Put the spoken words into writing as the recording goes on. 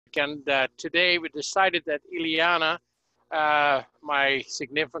And today we decided that Ileana, my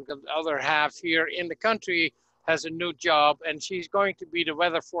significant other half here in the country, has a new job, and she's going to be the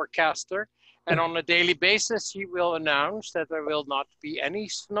weather forecaster. And on a daily basis, she will announce that there will not be any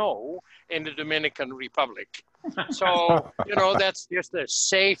snow in the Dominican Republic. So, you know, that's just a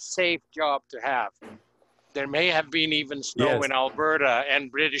safe job to have. There may have been even snow in Alberta and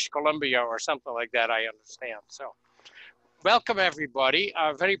British Columbia or something like that, I understand. So welcome, everybody.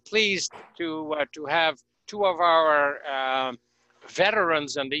 I'm very pleased to have two of our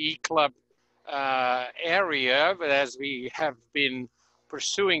veterans in the E-Club area, but as we have been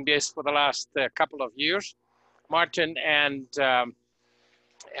pursuing this for the last couple of years, Martin and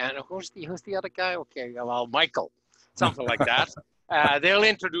who's the other guy? Okay, well, Michael, something like that. They'll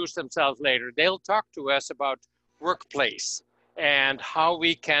introduce themselves later. They'll talk to us about workplace and how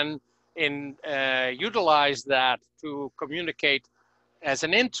we can utilize that to communicate as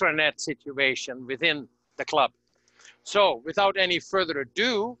an intranet situation within the club. So without any further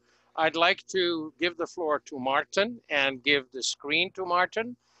ado, I'd like to give the floor to Martin and give the screen to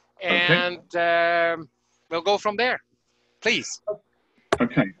Martin, and we'll go from there. Please.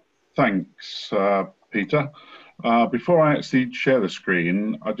 Okay, thanks, Peter. Before I actually share the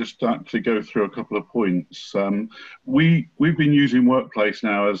screen, I just actually go through a couple of points. We've been using Workplace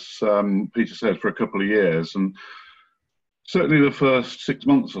now, as Peter said, for a couple of years, and certainly the first 6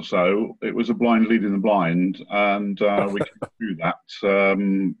 months or so, it was a blind leading the blind, and we came through that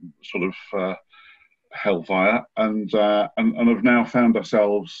sort of hellfire, and have now found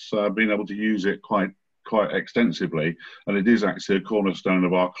ourselves being able to use it quite extensively, and it is actually a cornerstone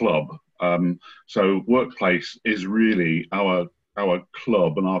of our club. So Workplace is really our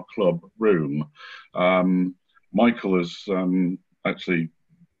club and our club room. Michael has actually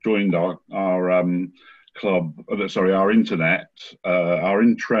joined our club, our intranet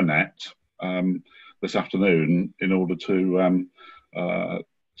this afternoon in order to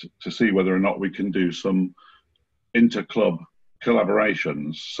see whether or not we can do some inter-club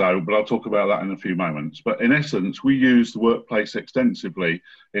collaborations. But I'll talk about that in a few moments. But in essence, we use the Workplace extensively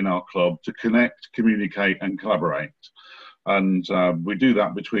in our club to connect, communicate, and collaborate. And we do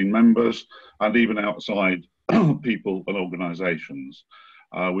that between members and even outside people and organisations.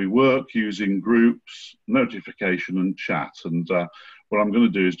 We work using groups, notification, and chat. And what I'm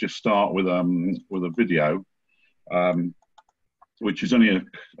going to do is just start with a video, which is only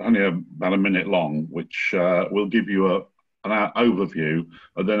about a minute long, which will give you an overview,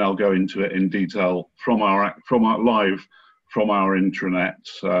 and then I'll go into it in detail from our intranet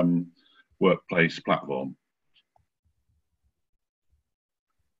Workplace platform.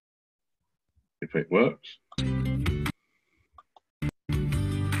 If it works. Can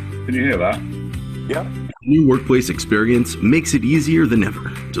you hear that? Yeah. The new Workplace experience makes it easier than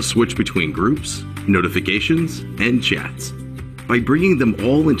ever to switch between groups, notifications, and chats by bringing them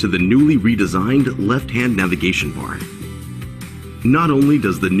all into the newly redesigned left-hand navigation bar. Not only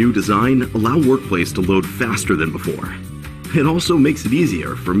does the new design allow Workplace to load faster than before, it also makes it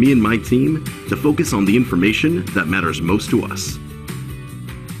easier for me and my team to focus on the information that matters most to us.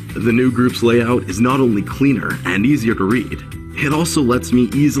 The new group's layout is not only cleaner and easier to read, it also lets me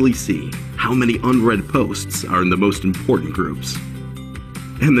easily see how many unread posts are in the most important groups.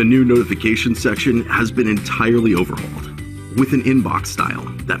 And the new notification section has been entirely overhauled with an inbox style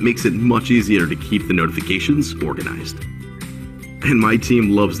that makes it much easier to keep the notifications organized. And my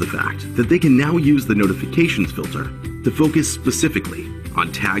team loves the fact that they can now use the notifications filter to focus specifically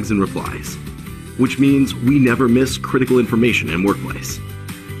on tags and replies, which means we never miss critical information in Workplace.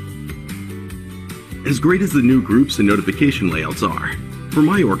 As great as the new groups and notification layouts are, for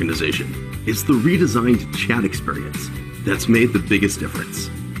my organization, it's the redesigned chat experience that's made the biggest difference.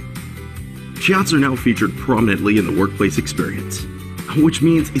 Chats are now featured prominently in the Workplace experience, which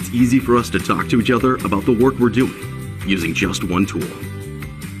means it's easy for us to talk to each other about the work we're doing using just one tool.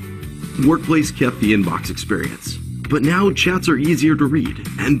 Workplace kept the inbox experience, but now chats are easier to read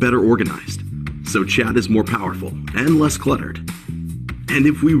and better organized, so chat is more powerful and less cluttered. And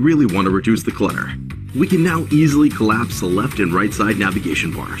if we really want to reduce the clutter, we can now easily collapse the left and right side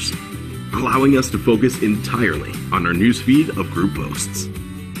navigation bars, allowing us to focus entirely on our newsfeed of group posts.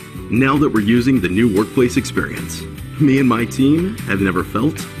 Now that we're using the new Workplace experience, me and my team have never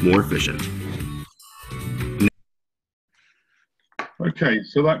felt more efficient. Okay,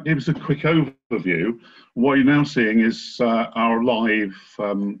 so that gives a quick overview. What you're now seeing is our live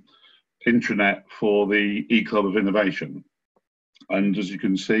intranet for the E-Club of Innovation. And as you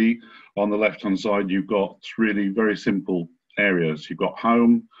can see, on the left-hand side, you've got really very simple areas. You've got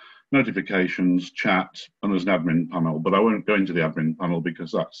home, notifications, chat, and there's an admin panel. But I won't go into the admin panel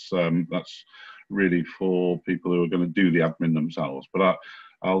because that's really for people who are going to do the admin themselves. But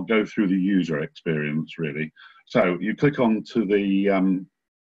I'll go through the user experience really. So you click onto the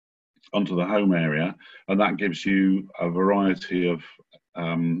home area, and that gives you a variety of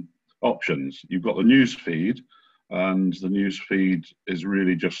options. You've got the news feed, and the news feed is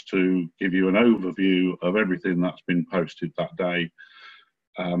really just to give you an overview of everything that's been posted that day.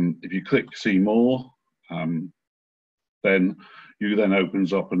 If you click see more, then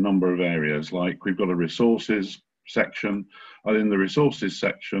opens up a number of areas. Like we've got a resources section, and in the resources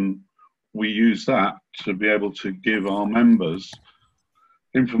section we use that to be able to give our members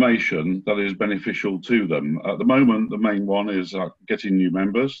information that is beneficial to them. At the moment, the main one is getting new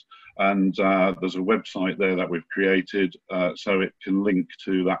members, and there's a website there that we've created so it can link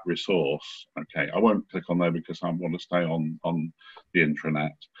to that resource. Okay, I won't click on there because I want to stay on the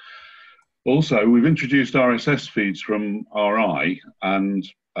intranet. Also, we've introduced RSS feeds from RI, and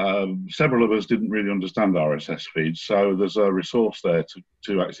several of us didn't really understand RSS feeds, so there's a resource there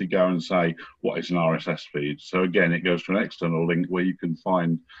to actually go and say what is an RSS feed. So again, it goes to an external link where you can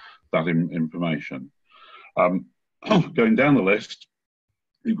find that information. Going down the list,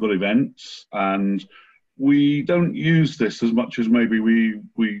 you've got events, and we don't use this as much as maybe we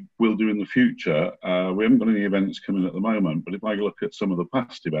will do in the future. We haven't got any events coming at the moment, but if I look at some of the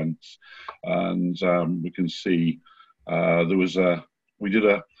past events, and we can see we did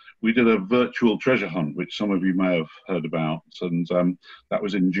a virtual treasure hunt, which some of you may have heard about, and that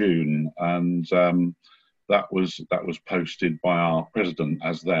was in June, and that was posted by our president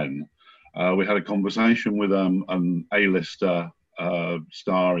as then. We had a conversation with an A-lister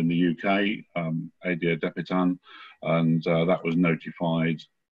star in the UK, Adia Depitan, and that was notified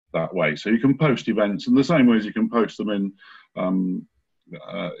that way. So you can post events in the same way as you can post them in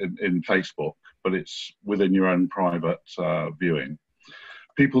Facebook, but it's within your own private viewing.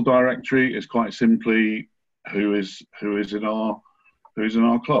 People directory is quite simply who is in our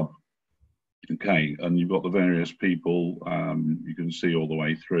club. Okay, and you've got the various people. You can see all the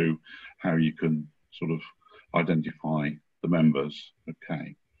way through how you can sort of identify the members.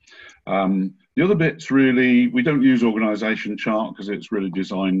 Okay. The other bits really, we don't use organisation chart because it's really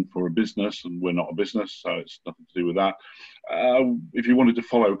designed for a business, and we're not a business, so it's nothing to do with that. If you wanted to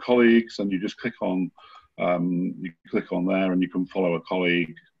follow colleagues, then you just click on there, and you can follow a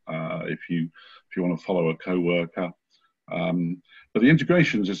colleague if you want to follow a co-worker. But the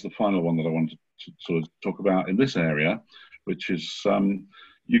integrations is the final one that I wanted to sort of talk about in this area, which is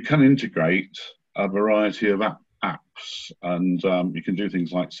you can integrate a variety of apps, and you can do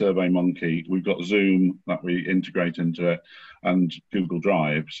things like SurveyMonkey. We've got Zoom that we integrate into it, and Google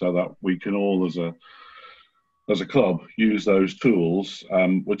Drive, so that we can all as a club use those tools.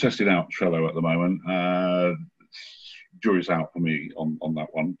 We're testing out Trello at the moment. Jury's out for me on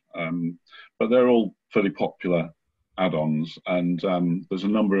that one, but they're all fairly popular add-ons, and there's a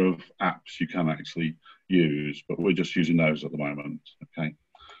number of apps you can actually use, but we're just using those at the moment. Okay,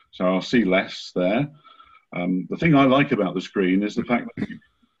 so I'll see less there. The thing I like about the screen is the fact that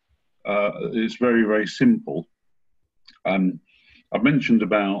it's very, very simple. I've mentioned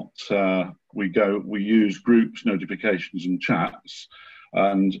about we use groups, notifications, and chats,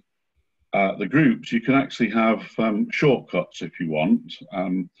 and the groups, you can actually have shortcuts if you want,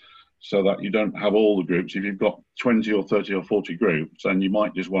 so that you don't have all the groups. If you've got 20 or 30 or 40 groups, then you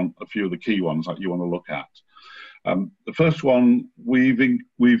might just want a few of the key ones that you want to look at. The first one,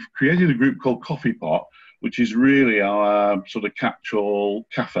 we've created a group called Coffee Pot, which is really our sort of catch-all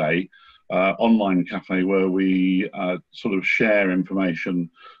cafe, online cafe, where we sort of share information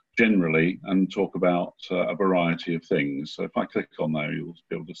generally and talk about a variety of things. So if I click on there, you'll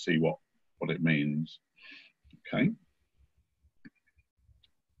be able to see what it means. Okay.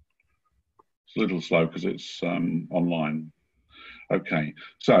 It's a little slow because it's online. Okay,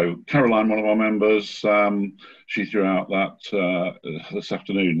 so Caroline, one of our members, she threw out that this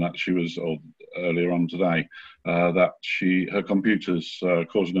afternoon that she was, or earlier on today, that her computer's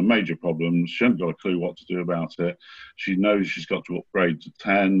causing her major problems. She hasn't got a clue what to do about it. She knows she's got to upgrade to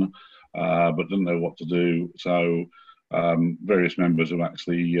 10, but doesn't know what to do. So various members have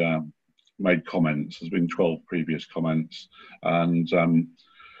actually made comments. There's been 12 previous comments, and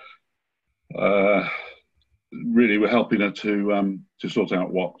really we're helping her to sort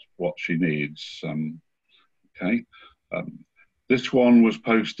out what she needs. Okay. This one was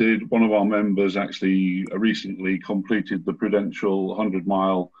posted. One of our members actually recently completed the Prudential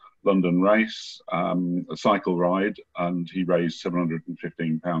 100-mile London race, a cycle ride, and he raised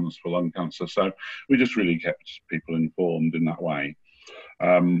 £715 for lung cancer. So we just really kept people informed in that way.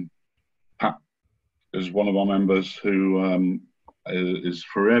 is one of our members who is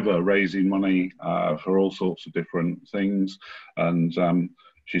forever raising money for all sorts of different things, and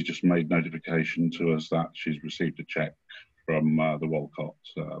she's just made notification to us that she's received a cheque from the Walcott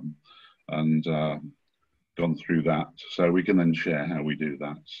and gone through that, so we can then share how we do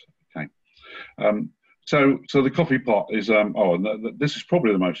that. Okay. So the coffee pot is, and this is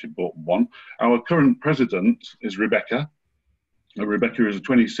probably the most important one. Our current president is Rebecca. Rebecca is a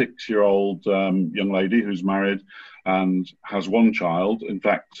 26-year-old young lady who's married and has one child. In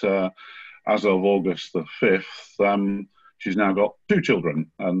fact, as of August the 5th, she's now got 2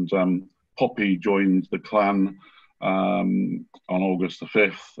 children. And Poppy joined the clan on August the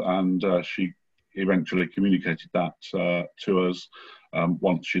 5th, and she eventually communicated that to us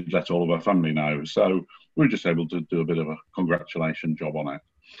once she'd let all of her family know. So we were just able to do a bit of a congratulation job on it.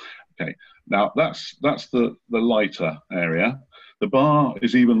 Okay, now that's the lighter area. The bar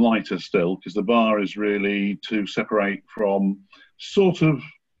is even lighter still, because the bar is really to separate from sort of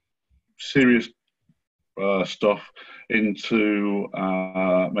serious stuff into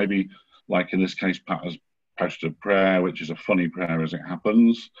maybe, like in this case, Pat has posted a prayer, which is a funny prayer as it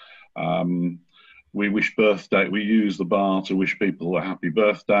happens. We wish birthday. We use the bar to wish people a happy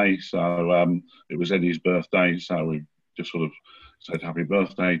birthday. So it was Eddie's birthday, so we just sort of said happy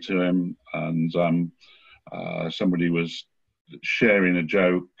birthday to him. And somebody was sharing a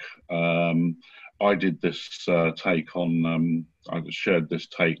joke. I did this take on. I shared this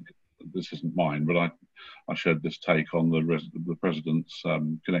take. This isn't mine, but I shared this take on the president's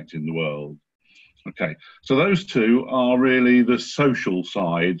connecting the world. Okay, so those two are really the social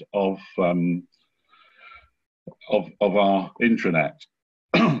side of our intranet.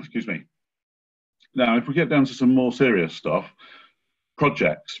 Excuse me. Now, if we get down to some more serious stuff,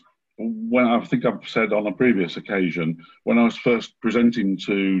 projects. When I think I've said on a previous occasion, when I was first presenting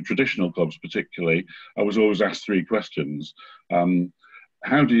to traditional clubs, particularly, I was always asked 3 questions: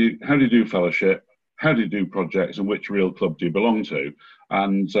 how do you do fellowship? How do you do projects? And which real club do you belong to?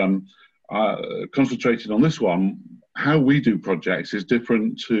 And concentrating on this one, how we do projects is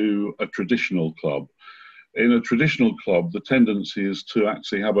different to a traditional club. In a traditional club, the tendency is to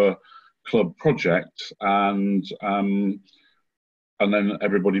actually have a club project, and then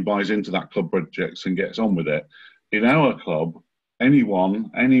everybody buys into that club project and gets on with it. In our club, any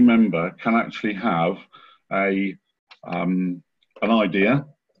member can actually have an idea,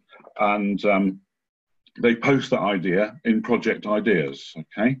 and they post that idea in project ideas,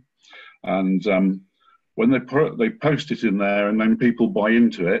 okay? And when they post it in there, and then people buy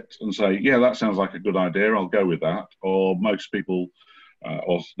into it and say, yeah, that sounds like a good idea, I'll go with that. Or most people,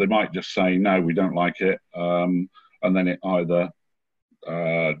 or they might just say, no, we don't like it. And then it either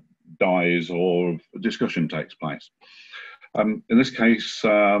dies or a discussion takes place. In this case,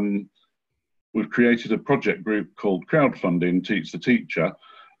 we've created a project group called Crowdfunding Teach the Teacher,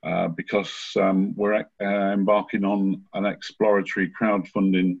 because we're embarking on an exploratory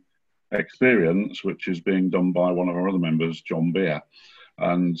crowdfunding experience, which is being done by one of our other members, John Beer.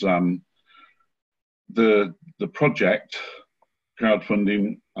 And the project,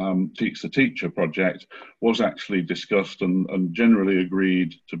 Crowdfunding Teach the Teacher project, was actually discussed and generally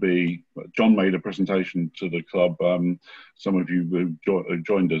agreed to be. John made a presentation to the club. Some of you who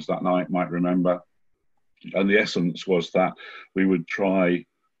joined us that night might remember. And the essence was that we would try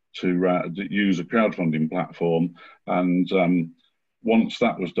to use a crowdfunding platform, and once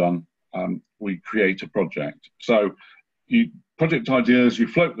that was done, we create a project. So project ideas, you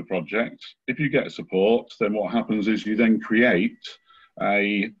float the project. If you get support, then what happens is you then create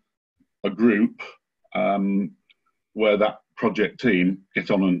a group where that project team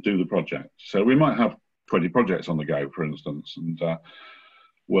get on and do the project. So we might have 20 projects on the go, for instance, and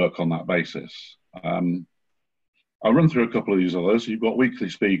work on that basis. I'll run through a couple of these others. You've got weekly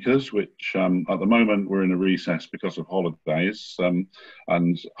speakers, which at the moment we're in a recess because of holidays, and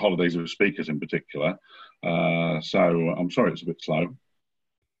holidays of speakers in particular. So I'm sorry it's a bit slow.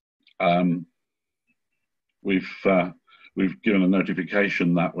 We've given a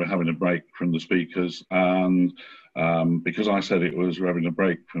notification that we're having a break from the speakers, and because I said it was we're having a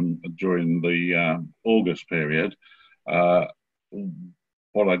break during the August period,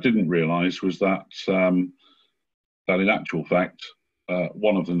 what I didn't realise was that that in actual fact,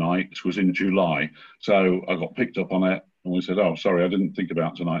 one of the nights was in July. So I got picked up on it, and we said, oh, sorry, I didn't think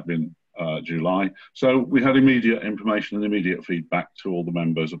about tonight being July. So we had immediate information and immediate feedback to all the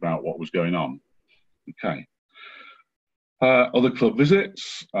members about what was going on. Okay. Other club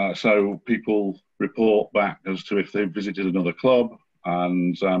visits. So people report back as to if they've visited another club,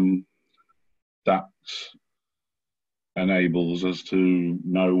 and that enables us to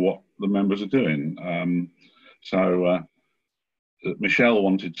know what the members are doing. Michelle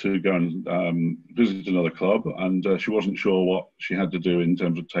wanted to go and visit another club, and she wasn't sure what she had to do in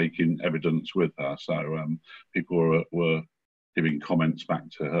terms of taking evidence with her. So people were giving comments back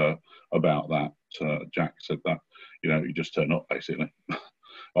to her about that. Jack said that, you know, you just turn up basically,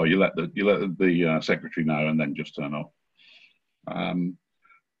 or you let the secretary know and then just turn up.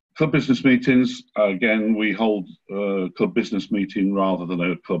 Club business meetings, again, we hold a club business meeting rather than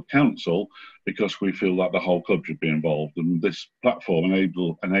a club council because we feel that the whole club should be involved, and this platform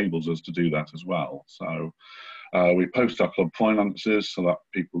enables us to do that as well. So we post our club finances so that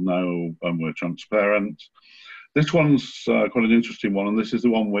people know when we're transparent. This one's quite an interesting one, and this is the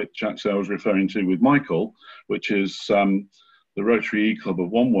one which actually I was referring to with Michael, which is the Rotary E-Club of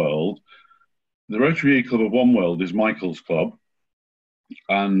One World. The Rotary E-Club of One World is Michael's club,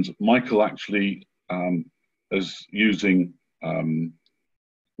 and Michael actually is using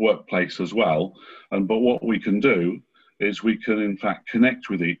Workplace as well. But what we can do is we can in fact connect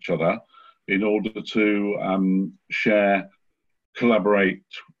with each other in order to share, collaborate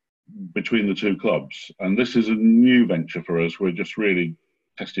between the two clubs. And this is a new venture for us. We're just really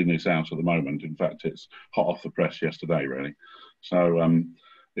testing this out at the moment. In fact, it's hot off the press yesterday, really. So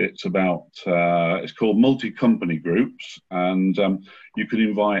it's about, it's called multi-company groups, and you can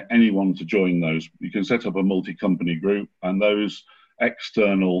invite anyone to join those. You can set up a multi-company group, and those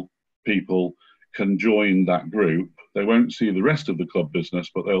external people can join that group. They won't see the rest of the club business,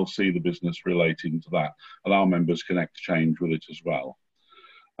 but they'll see the business relating to that, and our members can exchange with it as well.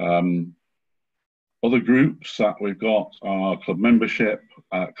 Other groups that we've got are club membership.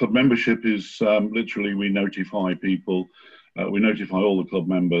 Club membership is literally we notify people. We notify all the club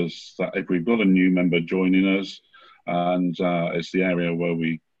members that if we've got a new member joining us, and it's the area where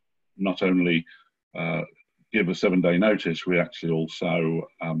we not only give a 7-day notice, we actually also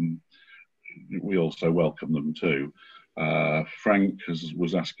welcome them too. Frank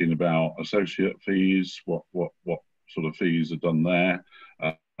was asking about associate fees, what sort of fees are done there,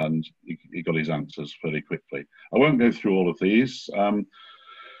 and he got his answers fairly quickly. I won't go through all of these.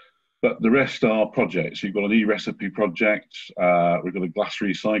 But the rest are projects. You've got an e-recipe project, we've got a glass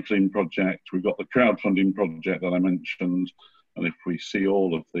recycling project, we've got the crowdfunding project that I mentioned, and if we see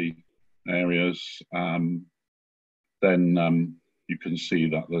all of the areas, then you can see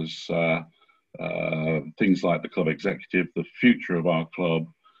that there's things like the club executive, the future of our club,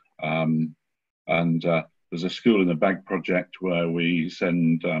 and there's a school in a bag project where we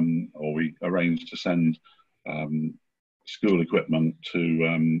send, or we arrange to send school equipment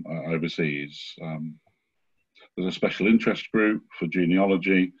to overseas. There's a special interest group for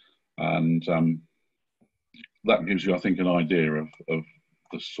genealogy, and that gives you, I think, an idea of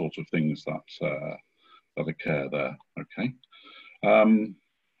the sort of things that occur there. Okay.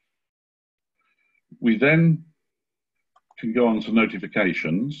 We then can go on to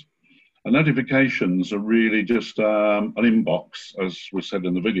notifications. And notifications are really just an inbox, as was said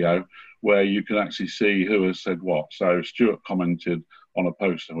in the video, where you can actually see who has said what. So Stuart commented on a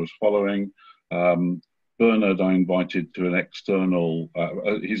post I was following. Bernard I invited to an external,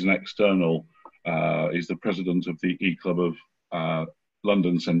 he's an external, he's the president of the E-Club of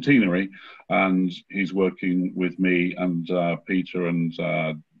London Centenary, and he's working with me and Peter and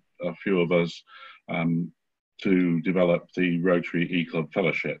a few of us to develop the Rotary E-Club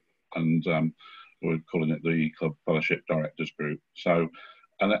Fellowship. And we're calling it the Club Fellowship Directors Group. So,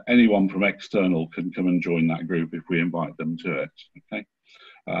 and anyone from external can come and join that group if we invite them to it. Okay.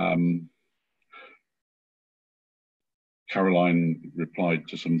 Caroline replied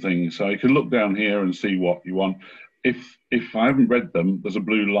to some things, so you can look down here and see what you want. If I haven't read them, there's a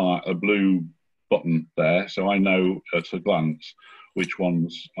blue button there, so I know at a glance which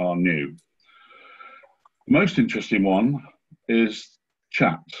ones are new. The most interesting one is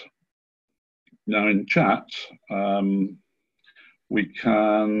chat. Now in chat, we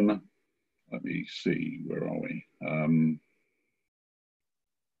can, let me see, where are we?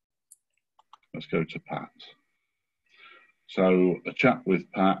 Let's go to Pat. So a chat with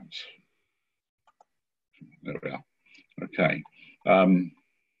Pat, there we are, okay.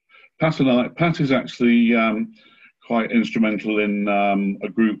 Pat is actually quite instrumental in a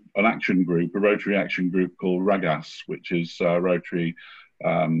group, an action group, a Rotary action group called RAGAS, which is Rotary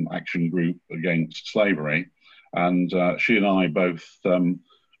action group against slavery, and she and I both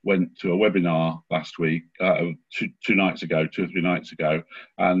went to a webinar last week, two or 3 nights ago,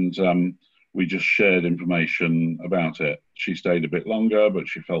 and we just shared information about it. She stayed a bit longer, but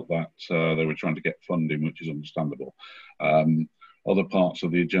she felt that they were trying to get funding, which is understandable. Other parts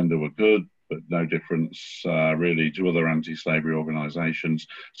of the agenda were good, no difference really to other anti-slavery organisations.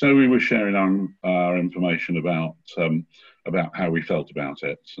 So we were sharing our information about how we felt about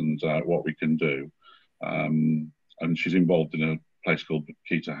it and what we can do. And she's involved in a place called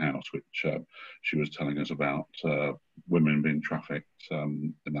Kita House, which she was telling us about women being trafficked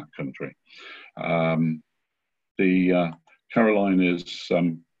in that country. Caroline is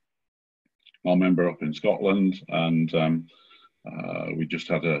our member up in Scotland, and we just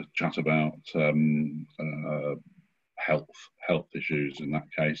had a chat about health issues in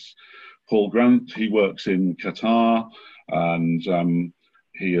that case. Paul Grant, he works in Qatar, and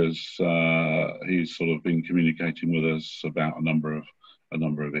he's sort of been communicating with us about a number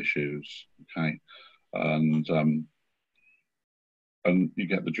of issues. Okay, and you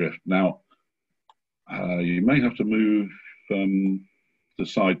get the drift. Now, you may have to move the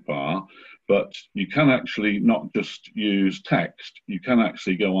sidebar, but you can actually not just use text. You can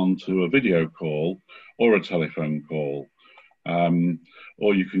actually go on to a video call or a telephone call.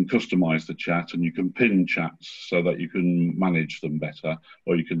 Or you can customize the chat, and you can pin chats so that you can manage them better,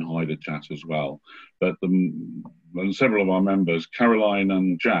 or you can hide a chat as well. But and several of our members, Caroline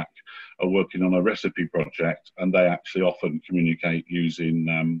and Jack, are working on a recipe project, and they actually often communicate using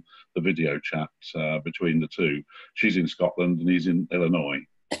the video chat between the two. She's in Scotland and he's in Illinois.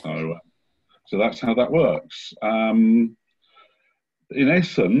 So that's how that works. In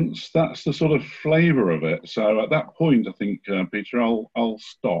essence, that's the sort of flavour of it. So at that point, I think, Peter, I'll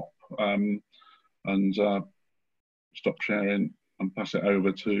stop and stop sharing and pass it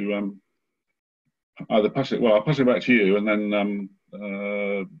over to I'll pass it back to you, and then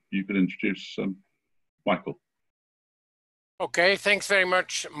you can introduce Michael. Okay, thanks very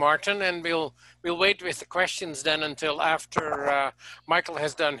much, Martin, and we'll wait with the questions then until after Michael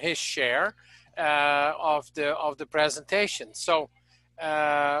has done his share of the presentation. So.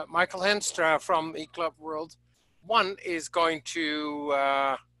 Michael Henstra from eClub World 1 is going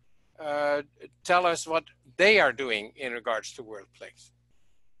to tell us what they are doing in regards to Worldplace.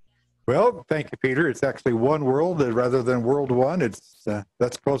 Well, thank you, Peter. It's actually One World rather than World One. It's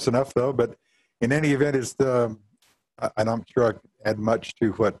that's close enough, though. But in any event, it's and I'm sure I can add much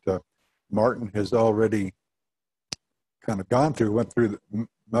to what Martin has already kind of gone through. Went through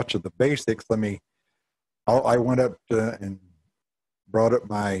much of the basics. I went up and brought up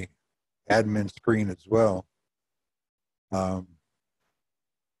my admin screen as well. I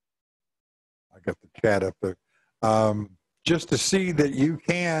got the chat up there. Just to see that you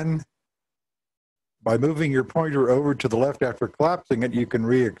can, by moving your pointer over to the left after collapsing it, you can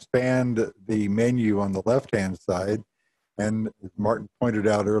re-expand the menu on the left-hand side. And as Martin pointed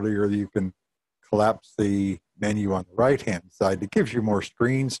out earlier, you can collapse the menu on the right-hand side. It gives you more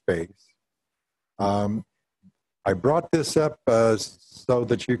screen space. I brought this up so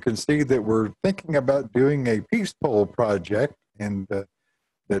that you can see that we're thinking about doing a peace poll project, and that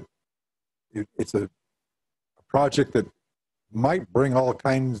it's a project that might bring all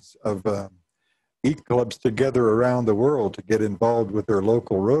kinds of e-clubs together around the world to get involved with their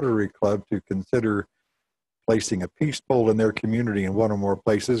local Rotary club to consider placing a peace poll in their community in one or more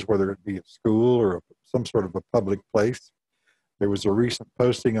places, whether it be a school or some sort of a public place. There was a recent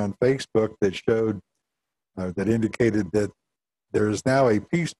posting on Facebook that showed that indicated that there is now a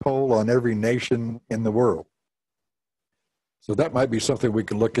peace poll on every nation in the world. So that might be something we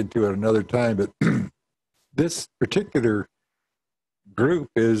can look into at another time. But this particular group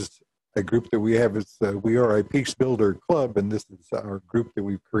is a group that we have. We are a Peace Builder Club, and this is our group that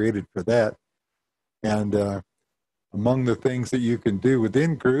we've created for that. And among the things that you can do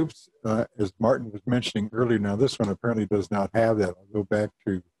within groups, as Martin was mentioning earlier, now this one apparently does not have that. I'll go back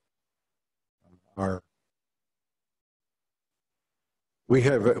to we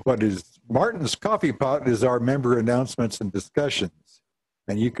have what is Martin's Coffee Pot is our member announcements and discussions.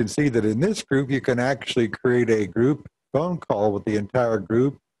 And you can see that in this group, you can actually create a group phone call with the entire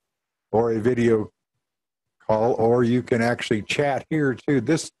group, or a video call, or you can actually chat here too.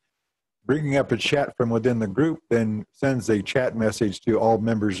 This bringing up a chat from within the group then sends a chat message to all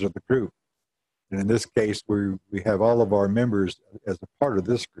members of the group. And in this case, we have all of our members as a part of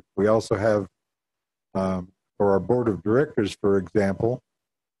this group. We also have for our board of directors, for example,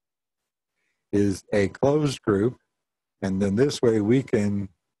 is a closed group. And then this way we can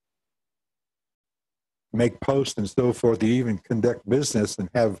make posts and so forth, you even conduct business and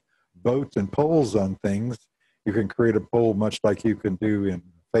have votes and polls on things. You can create a poll much like you can do in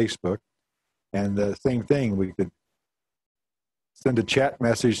Facebook. And the same thing, we could send a chat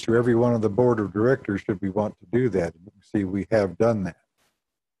message to every one of the board of directors should we want to do that. You can see we have done that.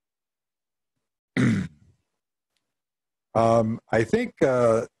 I think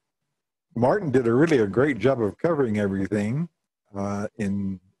Martin did a great job of covering everything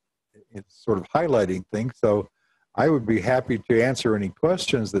in sort of highlighting things. So I would be happy to answer any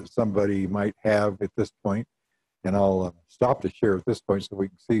questions that somebody might have at this point, and I'll stop the share at this point so we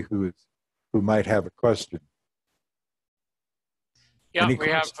can see who might have a question. Yeah, we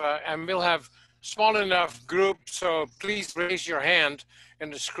have, and we'll have small enough group, so please raise your hand in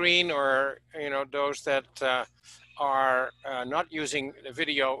the screen, or those that are not using the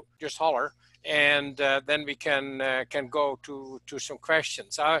video, just holler, and then we can go to some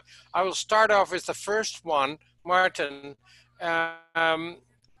questions. I will start off with the first one, Martin.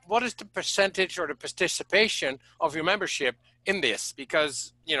 What is the percentage or the participation of your membership in this?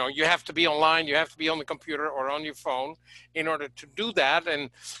 Because you have to be online, you have to be on the computer or on your phone in order to do that. And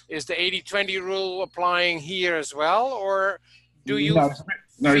is the 80-20 rule applying here as well, or do you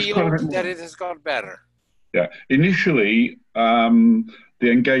feel that it has got better? Yeah, initially the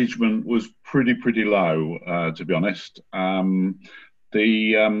engagement was pretty low, to be honest.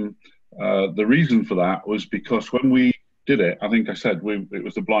 The reason for that was because when we did it, I think I said it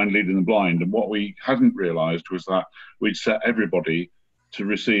was the blind leading the blind, and what we hadn't realised was that we'd set everybody to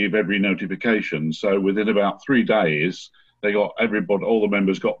receive every notification. So within about 3 days, all the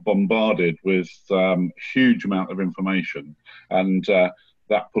members got bombarded with huge amount of information, and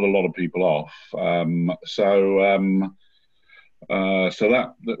that put a lot of people off. So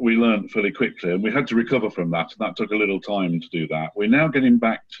that we learned fairly quickly, and we had to recover from that, and that took a little time to do that. We're now getting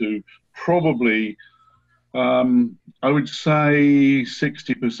back to probably, I would say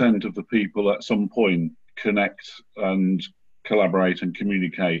 60% of the people at some point connect and collaborate and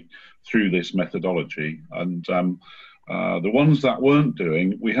communicate through this methodology. And the ones that weren't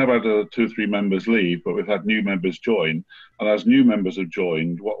doing, we have had 2 or 3 members leave, but we've had new members join. And as new members have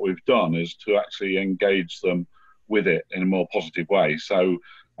joined, what we've done is to actually engage them with it in a more positive way. So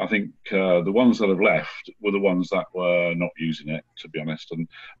I think the ones that have left were the ones that were not using it, to be honest, and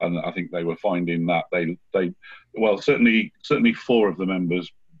I think they were finding that they certainly 4 of the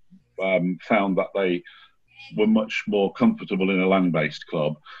members found that they were much more comfortable in a land-based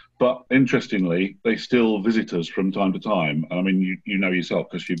club. But interestingly, they still visit us from time to time. I mean, you know yourself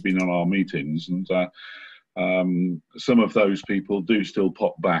because you've been on our meetings, and some of those people do still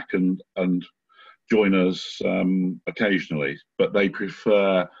pop back and join us occasionally, but they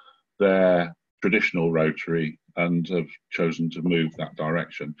prefer their traditional Rotary and have chosen to move that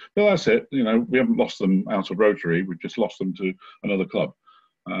direction. But that's it. We haven't lost them out of Rotary. We've just lost them to another club.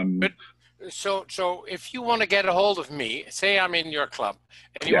 So if you want to get a hold of me, say I'm in your club,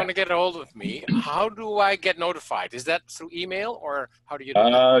 and you want to get a hold of me, how do I get notified? Is that through email, or how do you do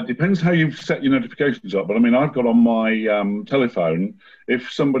that? Depends how you've set your notifications up. But I mean, I've got on my telephone,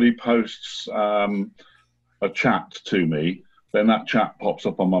 if somebody posts a chat to me, then that chat pops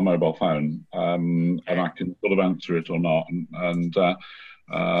up on my mobile phone, and I can sort of answer it or not. And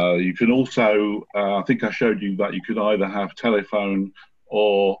you can also, I think I showed you that you could either have telephone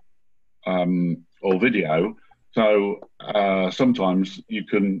or video. So sometimes you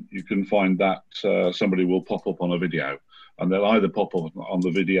can find that somebody will pop up on a video, and they'll either pop up on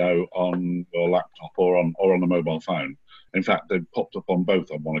the video on your laptop or on a mobile phone. In fact, they popped up on both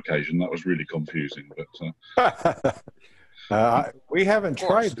on one occasion. That was really confusing. But we haven't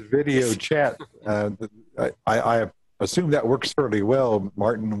tried the video chat. I assume that works fairly well,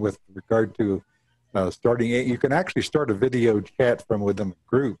 Martin, with regard to starting it. You can actually start a video chat from within a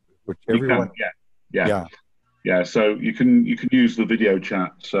group, which everyone. Yeah. So you can use the video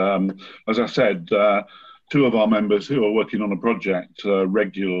chat. As I said, 2 of our members who are working on a project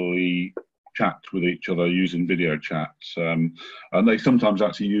regularly chat with each other using video chats, and they sometimes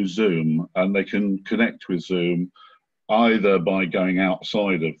actually use Zoom, and they can connect with Zoom either by going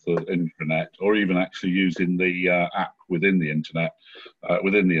outside of the intranet or even actually using the app within the intranet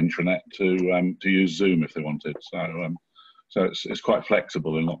to use Zoom if they wanted. So it's quite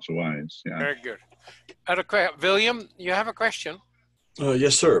flexible in lots of ways. Yeah. Very good. William, you have a question?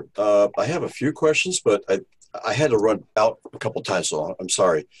 Yes, sir. I have a few questions, but I had to run out a couple times, so I'm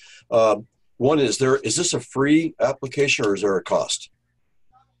sorry. One is this a free application or is there a cost?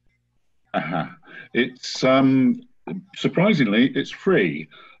 It's surprisingly, it's free.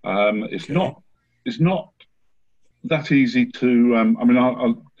 It's not that easy to. I mean,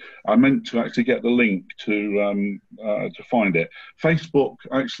 I meant to actually get the link to find it. Facebook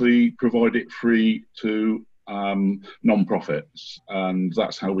actually provide it free to non-profits, and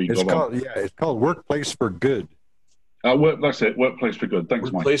that's how we got on. Yeah, it's called Workplace for Good. That's it. Workplace for Good. Thanks,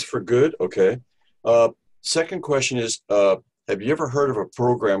 Mike. Workplace for Good. Okay. Second question is, have you ever heard of a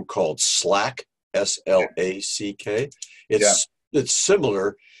program called Slack? SLACK. It's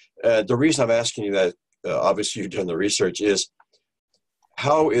similar. The reason I'm asking you that, obviously you've done the research, is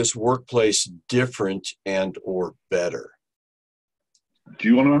how is Workplace different and or better? Do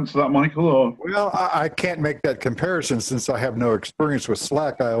you want to answer that, Michael? Or Well, I can't make that comparison since I have no experience with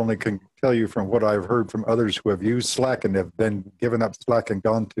Slack. I only can tell you from what I've heard from others who have used Slack and have then given up Slack and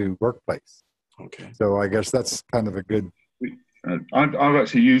gone to Workplace. Okay. So I guess that's kind of a good. I've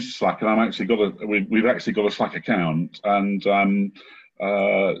actually used Slack, and we've actually got a Slack account. And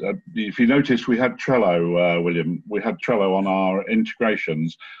if you notice, we had Trello, William. We had Trello on our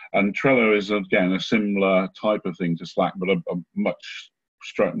integrations, and Trello is again a similar type of thing to Slack, but a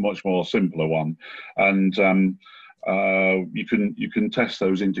much more simpler one. And you can test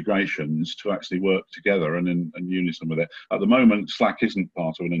those integrations to actually work together and in unison with it. At the moment, Slack isn't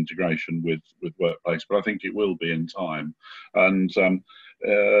part of an integration with Workplace, but I think it will be in time. And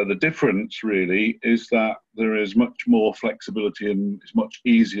the difference really is that there is much more flexibility and it's much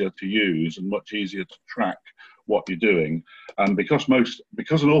easier to use and much easier to track what you're doing. And because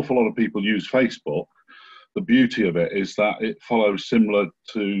an awful lot of people use Facebook, the beauty of it is that it follows similar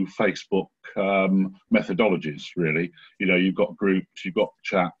to Facebook methodologies, really. You know, you've got groups, you've got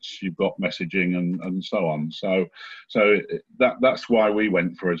chats, you've got messaging and so on. So that's why we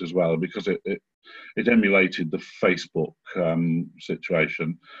went for it as well, because it emulated the Facebook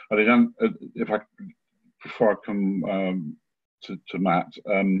situation. And before I come to Matt,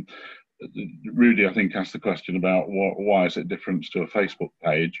 Rudy, I think, asked the question about why is it different to a Facebook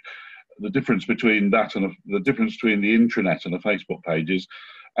page. The difference between that and the difference between the intranet and a Facebook page is,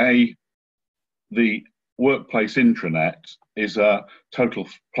 the Workplace intranet is a total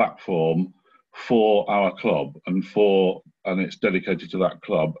platform for our club and it's dedicated to that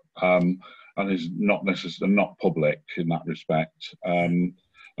club, and is not necessarily not public in that respect, and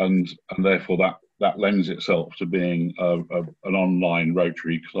therefore that lends itself to being an online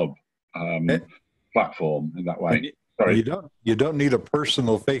Rotary club platform in that way. Sorry. You don't need a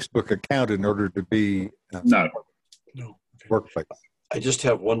personal Facebook account in order to be no. Workplace. I just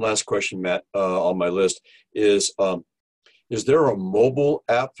have one last question, Matt, on my list. Is there a mobile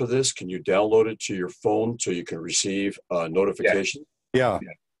app for this? Can you download it to your phone so you can receive notifications? Yeah.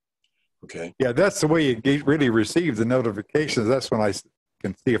 Okay. Yeah, that's the way you really receive the notifications. That's when I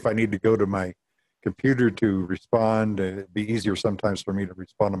can see if I need to go to my computer to respond. It'd be easier sometimes for me to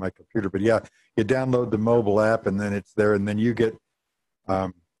respond to my computer. But yeah, you download the mobile app and then it's there, and then you get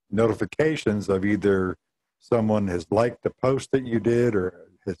notifications of either someone has liked a post that you did or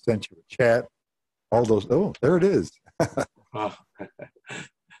has sent you a chat. All those. Oh, there it is. Oh.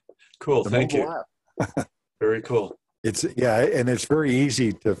 Cool. Thank you. Very cool. And it's very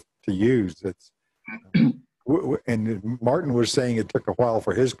easy to use. It's and Martin was saying it took a while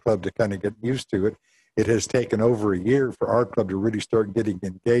for his club to kind of get used to it. It has taken over a year for our club to really start getting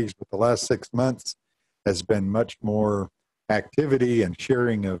engaged, but the last 6 months has been much more activity and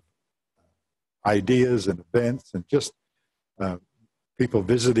sharing of ideas and events, and just people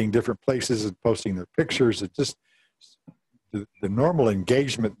visiting different places and posting their pictures. It's just the normal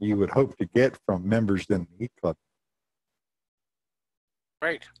engagement you would hope to get from members in the E-Club.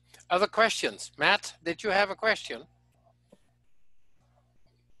 Great. Other questions? Matt, did you have a question?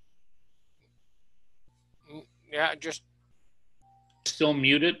 Yeah, just still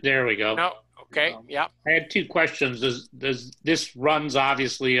muted. There we go. No. Okay. Yeah. I had two questions. Does this runs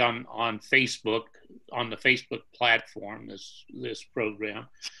obviously on Facebook, on the Facebook platform, this program.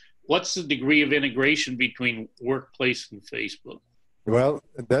 What's the degree of integration between Workplace and Facebook? Well,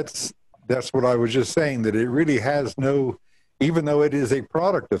 that's what I was just saying, that it really has no, even though it is a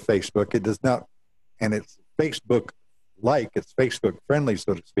product of Facebook, it does not, and it's Facebook-like, it's Facebook-friendly,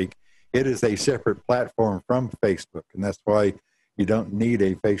 so to speak. It is a separate platform from Facebook, and that's why you don't need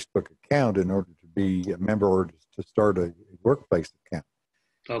a Facebook account in order to be a member or to start a Workplace account.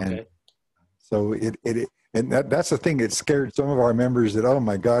 Okay. And so that's the thing that scared some of our members, that, oh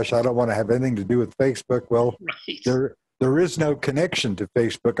my gosh, I don't want to have anything to do with Facebook. Well, right. There is no connection to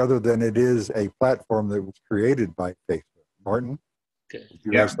Facebook other than it is a platform that was created by Facebook. Martin? Okay.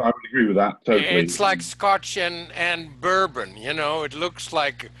 Yes, I would agree with that totally. It's like Scotch and bourbon, you know. It looks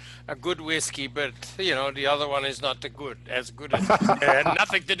like a good whiskey, but, you know, the other one is not as good as it had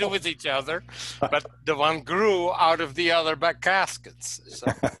nothing to do with each other, but the one grew out of the other back caskets. So.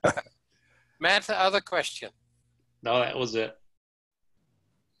 Matt, other question? No, that was it.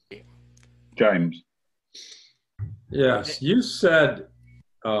 James. Yes, you said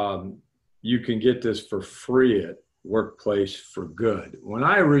you can get this for free at Workplace for Good. When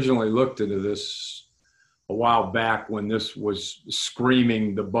I originally looked into this a while back, when this was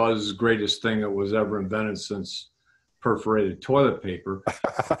screaming the buzz greatest thing that was ever invented since perforated toilet paper.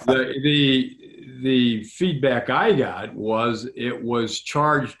 The feedback I got was it was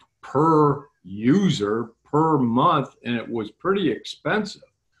charged per user per month, and it was pretty expensive.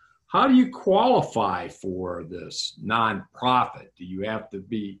 How do you qualify for this nonprofit? Do you have to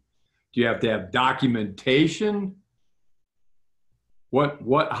have documentation?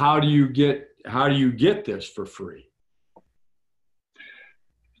 How do you get this for free?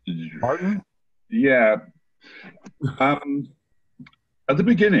 Martin? Yeah. At the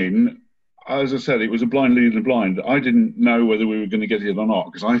beginning, as I said, it was a blind leading the blind. I didn't know whether we were going to get it or not,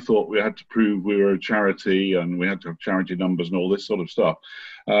 because I thought we had to prove we were a charity and we had to have charity numbers and all this sort of stuff.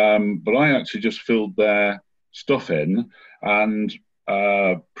 But I actually just filled their stuff in and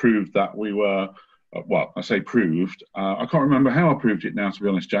proved that we were, well, I say proved. I can't remember how I proved it now, to be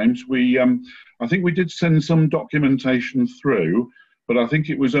honest, James. I think we did send some documentation through, but I think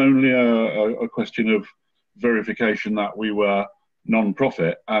it was only a question of verification that we were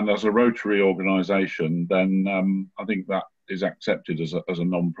non-profit, and as a Rotary organisation, then I think that is accepted as a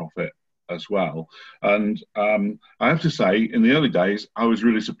non-profit as well. And I have to say, in the early days, I was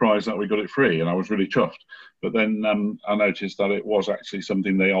really surprised that we got it free, and I was really chuffed. But then I noticed that it was actually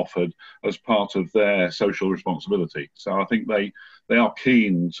something they offered as part of their social responsibility. So I think they are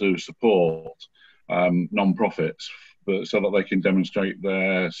keen to support non-profits, but so that they can demonstrate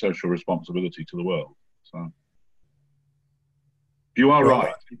their social responsibility to the world. So you are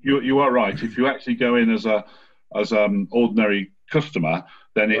right. You are right. If you actually go in as ordinary customer,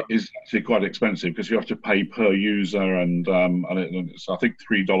 then it is actually quite expensive, because you have to pay per user, and it's, I think,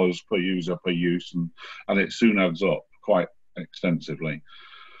 $3 per user per use, and it soon adds up quite extensively.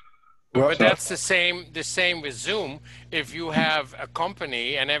 But that's the same with Zoom. If you have a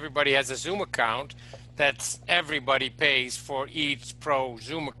company and everybody has a Zoom account, that's everybody pays for each pro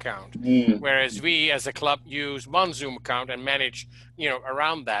Zoom account. Whereas we as a club use one Zoom account and manage,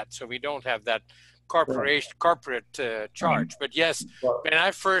 around that. So we don't have that corporate charge. But yes, when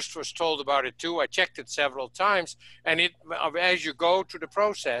I first was told about it too, I checked it several times, and as you go through the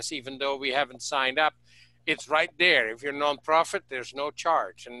process, even though we haven't signed up, it's right there. If you're nonprofit, there's no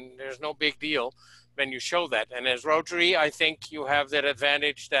charge, and there's no big deal when you show that. And as Rotary, I think you have that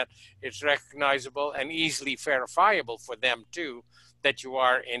advantage that it's recognizable and easily verifiable for them too, that you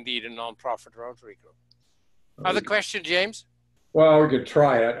are indeed a nonprofit Rotary group. Other question, James? Well, we could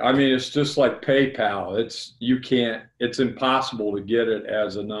try it. I mean, it's just like PayPal. It's impossible to get it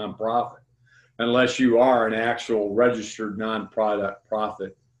as a nonprofit unless you are an actual registered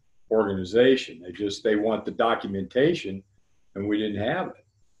nonprofit organization. They want the documentation, and we didn't have it.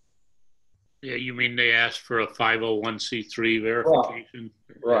 Yeah, you mean they asked for a 501c3 verification?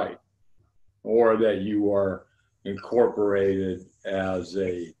 Right. Or that you are incorporated as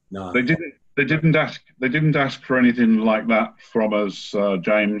a nonprofit. They didn't ask for anything like that from us,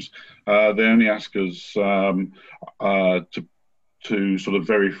 James. They only asked us to sort of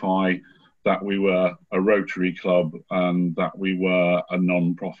verify that we were a Rotary club and that we were a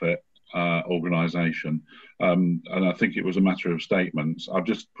non-profit organisation. And I think it was a matter of statements. I've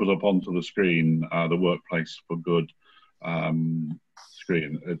just put up onto the screen the Workplace for Good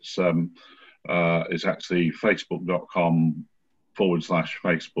screen. It's actually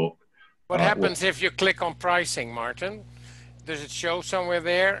facebook.com/Facebook. What happens if you click on pricing, Martin? Does it show somewhere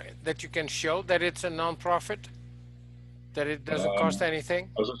there that you can show that it's a non-profit? That it doesn't cost anything?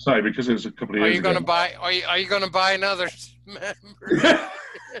 As I say, because it's a couple of years ago. Are you going to buy another member?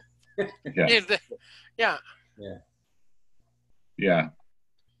 Yeah.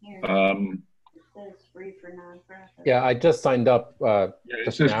 It's free for nonprofits. Yeah, I just signed up.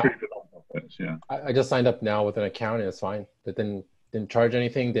 It says free for nonprofits. Yeah. I just signed up now with an account, and it's fine. But didn't charge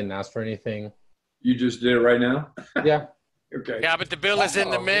anything, didn't ask for anything. You just did it right now? Yeah. Okay. Yeah, but the bill is in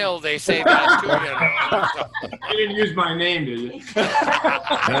the mail. They say that too. You didn't use my name, did you?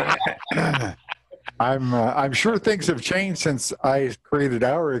 I'm sure things have changed since I created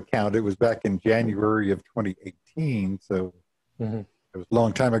our account. It was back in January of 2018, so it was a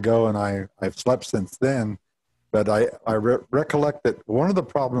long time ago, and I've slept since then. But I recollect that one of the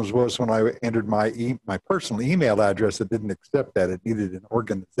problems was when I entered my personal email address, it didn't accept that. It needed an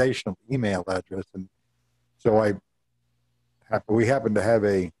organizational email address, and so we happened to have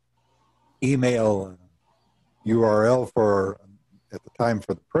a email URL at the time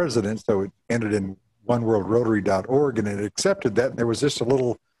for the president, so it entered in oneworldrotary.org, and it accepted that. And there was just a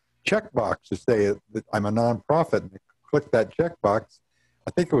little checkbox to say that I'm a nonprofit, and click that checkbox.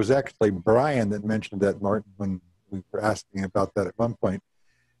 I think it was actually Brian that mentioned that, Martin, when we were asking about that at one point.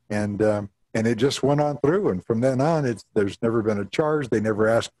 And it just went on through. And from then on, there's never been a charge. They never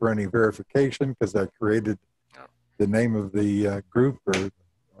asked for any verification because I created the name of the group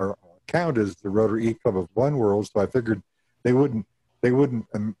or account is the Rotary E-Club of One World, so I figured they wouldn't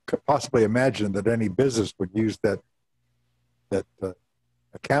possibly imagine that any business would use that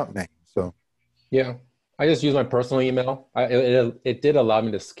account name. So Yeah, I just use my personal email. It did allow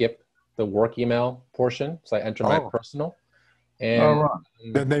me to skip the work email portion, so I entered my personal. And all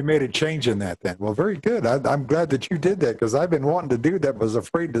right. Then they made a change in that then. Well, very good. I'm glad that you did that, because I've been wanting to do that, was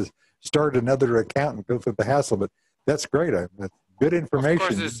afraid to start another account and go through the hassle. But that's great. That's good information.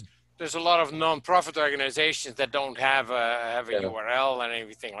 Of course, there's a lot of non-profit organizations that don't have a URL and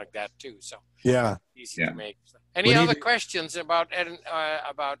everything like that too. So yeah, easy to make. Any other questions about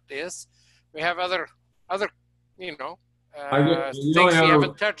this? We have other things we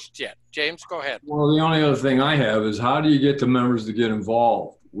haven't touched yet. James, go ahead. Well, the only other thing I have is, how do you get the members to get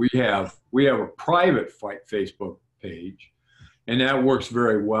involved? We have a private Facebook page, and that works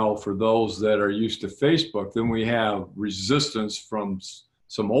very well for those that are used to Facebook. Then we have resistance from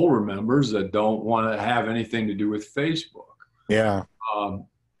some older members that don't want to have anything to do with Facebook. Yeah.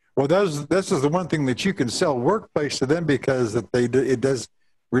 Well, this is the one thing that you can sell Workplace to them, because it does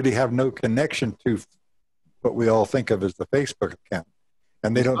really have no connection to what we all think of as the Facebook account.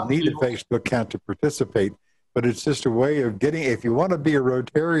 And they don't need a Facebook account to participate, but it's just a way of getting, if you want to be a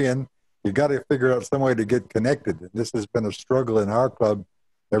Rotarian, you got to figure out some way to get connected. And this has been a struggle in our club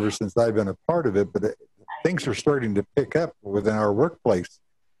ever since I've been a part of it, but things are starting to pick up within our Workplace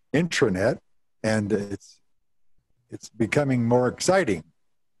intranet, and it's becoming more exciting.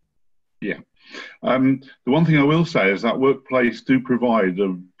 Yeah. The one thing I will say is that Workplace do provide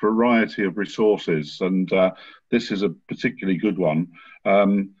a variety of resources, and this is a particularly good one.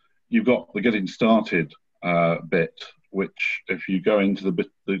 You've got the getting started bit, which if you go into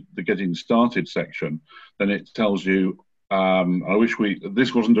the getting started section, then it tells you, I wish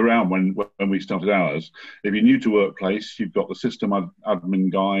this wasn't around when we started ours. If you're new to Workplace, you've got the system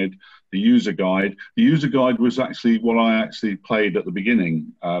admin guide, the user guide. The user guide was actually what I actually played at the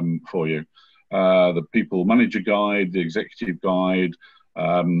beginning for you. The people manager guide, the executive guide,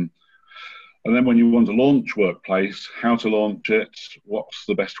 and then when you want to launch Workplace, how to launch it, what's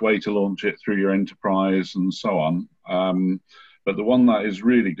the best way to launch it through your enterprise, and so on. But the one that is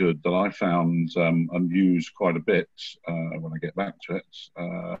really good that I found and use quite a bit when I get back to it,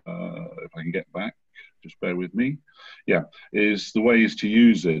 if I can get back, just bear with me, is the ways to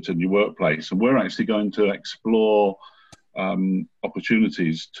use it in your Workplace. And we're actually going to explore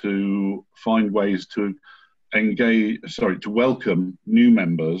opportunities to find ways to to welcome new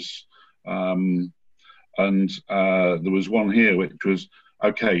members. And there was one here which was,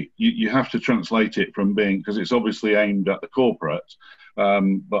 okay, you have to translate it from being, because it's obviously aimed at the corporate,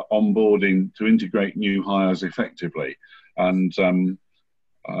 but onboarding to integrate new hires effectively. And the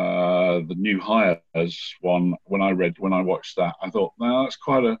new hires one, when I watched that, I thought, no,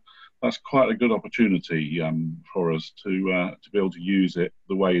 that's quite a good opportunity for us to be able to use it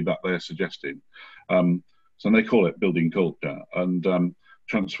the way that they're suggesting. So they call it building culture and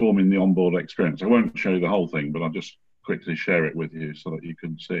transforming the onboard experience. I won't show you the whole thing, but I'll just quickly share it with you so that you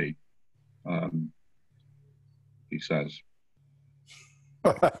can see. He says,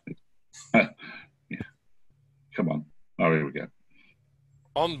 yeah. Come on. Oh, here we go.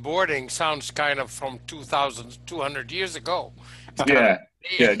 Onboarding sounds kind of from 200 years ago. Yeah,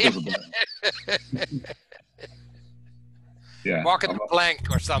 it does a bit. Yeah. Walking the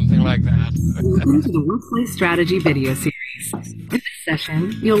plank or something like that. Welcome to the Workplace Strategy video series. In this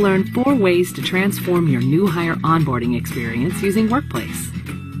session, you'll learn 4 ways to transform your new hire onboarding experience using Workplace.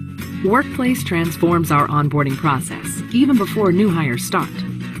 Workplace transforms our onboarding process even before new hires start.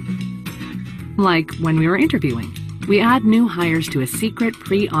 Like when we are interviewing, we add new hires to a secret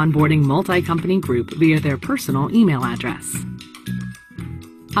pre-onboarding multi-company group via their personal email address.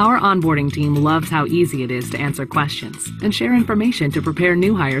 Our onboarding team loves how easy it is to answer questions and share information to prepare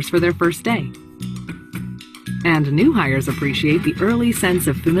new hires for their first day. And new hires appreciate the early sense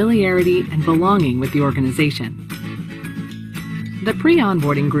of familiarity and belonging with the organization. The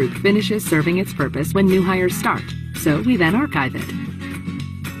pre-onboarding group finishes serving its purpose when new hires start, so we then archive it.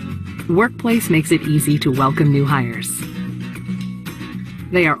 Workplace makes it easy to welcome new hires.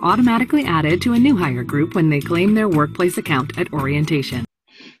 They are automatically added to a new hire group when they claim their Workplace account at orientation.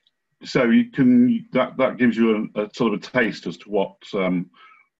 So you can that gives you a sort of a taste as to what can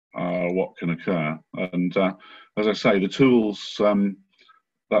occur. And as I say, the tools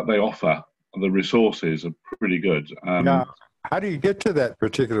that they offer, the resources are pretty good. Now, how do you get to that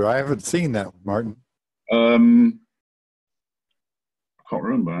particular? I haven't seen that, Martin. I can't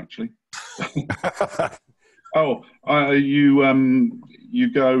remember actually. You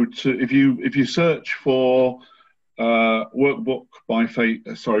go to if you search for workplace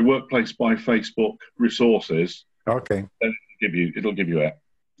by Facebook resources. Okay. Then it'll give you it.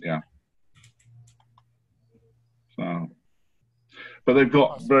 Yeah. So, but they've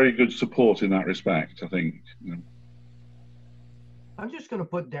got very good support in that respect, I think. I'm just going to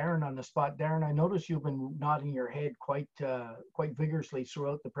put Darren on the spot. Darren, I notice you've been nodding your head quite vigorously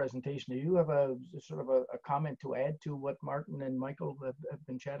throughout the presentation. Do you have a sort of a comment to add to what Martin and Michael have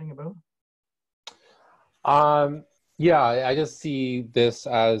been chatting about? Yeah, I just see this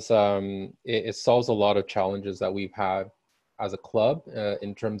as it solves a lot of challenges that we've had as a club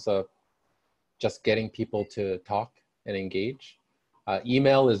in terms of just getting people to talk and engage.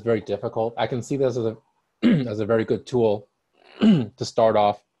 Email is very difficult. I can see this as a as a very good tool to start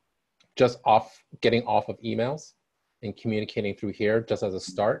off, getting off of emails and communicating through here just as a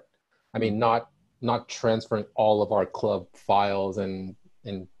start. I mean, not transferring all of our club files and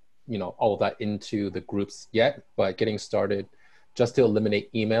you know, all of that into the groups yet, but getting started just to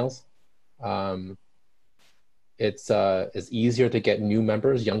eliminate emails. It's easier to get new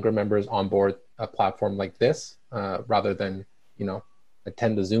members, younger members on board a platform like this rather than, you know,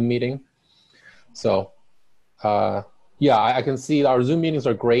 attend a Zoom meeting. So yeah, I can see our Zoom meetings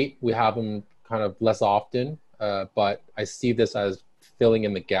are great. We have them kind of less often, but I see this as filling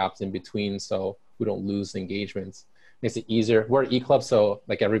in the gaps in between so we don't lose engagements. Makes it easier. We're an e-club, so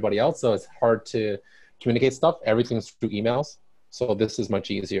like everybody else, so it's hard to communicate stuff. Everything's through emails. So this is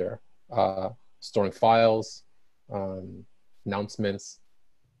much easier. Storing files, announcements,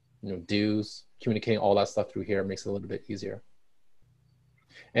 you know, dues, communicating all that stuff through here makes it a little bit easier.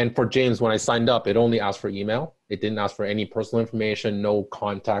 And for James, when I signed up, it only asked for email. It didn't ask for any personal information, no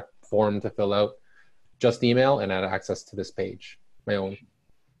contact form to fill out, just email, and I had access to this page, my own.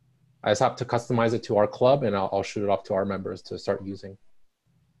 I just have to customize it to our club, and I'll shoot it off to our members to start using.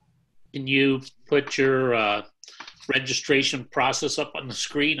 Can you put your registration process up on the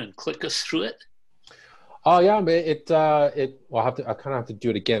screen and click us through it? Oh yeah, well, I kind of have to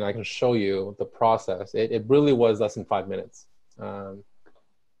do it again. I can show you the process. It really was less than 5 minutes. Let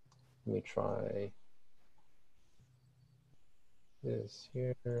me try this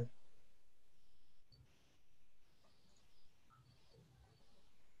here.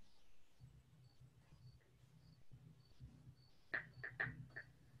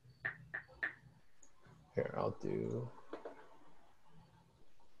 Here,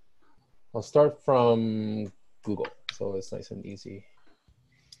 I'll start from Google, so it's nice and easy.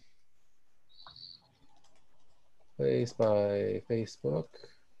 Place by Facebook.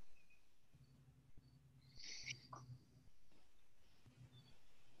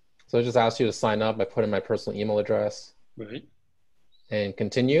 So I just asked you to sign up. I put in my personal email address. Right. And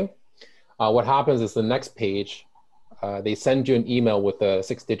continue. What happens is the next page, they send you an email with a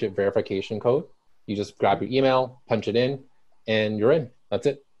 6-digit verification code. You just grab your email, punch it in, and you're in. That's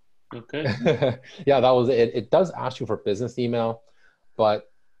it. Okay. Yeah, that was it. It does ask you for business email, but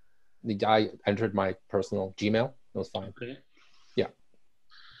I entered my personal Gmail. It was fine. Okay. Yeah.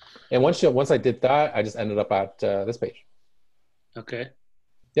 And once I did that, I just ended up at this page. Okay.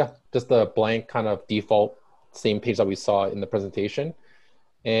 Yeah, just the blank kind of default same page that we saw in the presentation.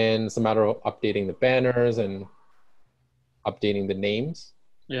 And it's a matter of updating the banners and updating the names.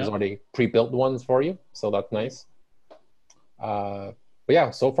 Yeah. There's already pre-built ones for you, so that's nice. But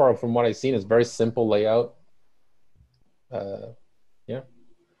yeah, so far from what I've seen, it's very simple layout. Yeah.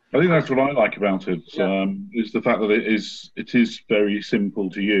 I think that's what I like about it, is the fact that it is very simple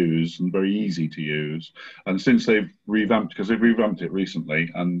to use and very easy to use. And since they've revamped, because they've revamped it recently,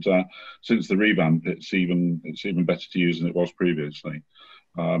 and since the revamp, it's even better to use than it was previously.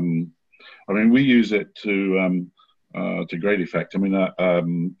 I mean, we use it to great effect. I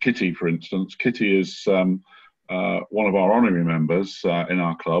mean, Kitty, for instance, Kitty is one of our honorary members in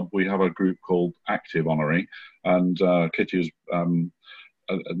our club. We have a group called Active Honorary, and Kitty is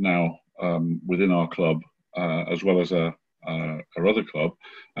now within our club as well as her other club,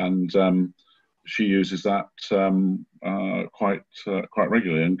 and she uses that quite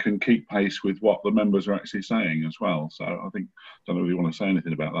regularly and can keep pace with what the members are actually saying as well. So I think, don't know if you want to say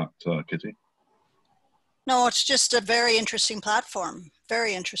anything about that, Kitty. No, it's just a very interesting platform.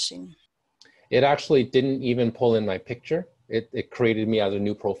 Very interesting. It actually didn't even pull in my picture. It created me as a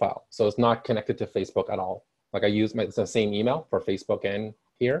new profile, so it's not connected to Facebook at all. Like I use it's the same email for Facebook and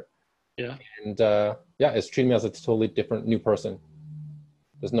here. Yeah. And yeah, it's treating me as a totally different new person.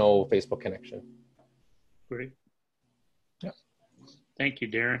 There's no Facebook connection. Great. Yeah. Thank you,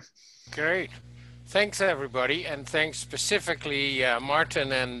 Darren. Great. Thanks, everybody. And thanks specifically,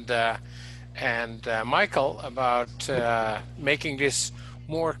 Martin and Michael, about making this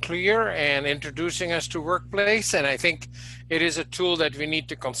more clear and introducing us to Workplace. And I think it is a tool that we need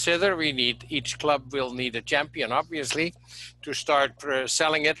to consider. Each club will need a champion, obviously, to start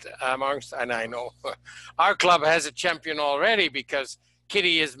selling it amongst, and I know our club has a champion already because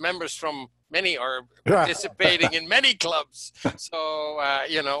Kitty is members from many, or participating in many clubs. So,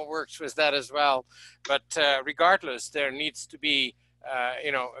 works with that as well. But regardless, there needs to be,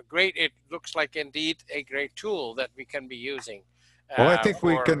 it looks like indeed a great tool that we can be using. Well, I think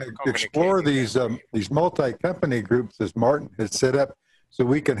we can explore these multi-company groups as Martin has set up, so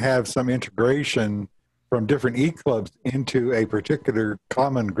we can have some integration from different e-clubs into a particular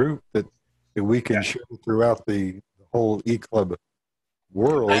common group that we can share throughout the whole e-club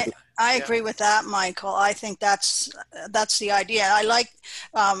world. I agree with that, Michael. I think that's the idea. I like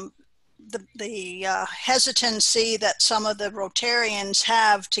the hesitancy that some of the Rotarians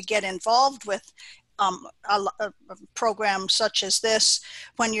have to get involved with a program such as this.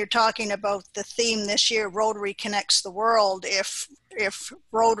 When you're talking about the theme this year, Rotary connects the world. If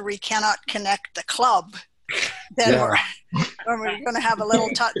Rotary cannot connect the club, then we're going to have a little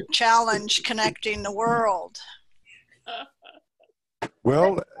challenge connecting the world.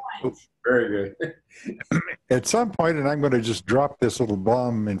 Well, very good. At some point, and I'm going to just drop this little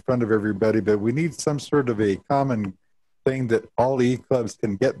bomb in front of everybody, but we need some sort of a common thing that all e-clubs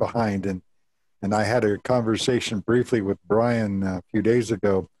can get behind. And I had a conversation briefly with Brian a few days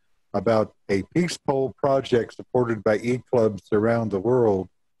ago about a peace pole project supported by e-clubs around the world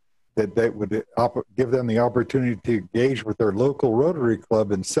that would give them the opportunity to engage with their local Rotary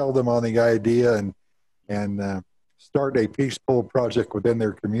club and sell them on the idea and start a peace pole project within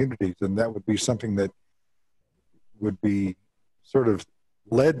their communities. And that would be something that would be sort of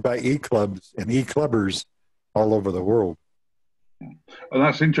led by e-clubs and e-clubbers all over the world. And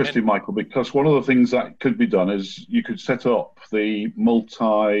that's interesting, Michael, because one of the things that could be done is you could set up the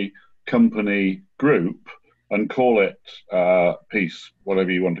multi-company group and call it peace,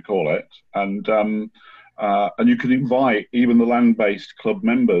 whatever you want to call it, and you can invite even the land-based club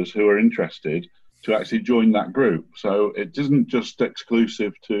members who are interested to actually join that group. So it isn't just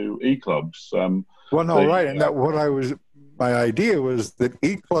exclusive to e-clubs. Well, no, right, and my idea was that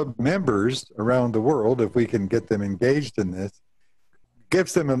e-club members around the world, if we can get them engaged in this,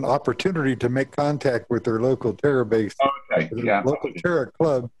 gives them an opportunity to make contact with their local Terra-based, local Terra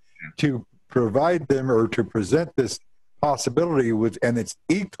club, to provide them or to present this possibility with, and it's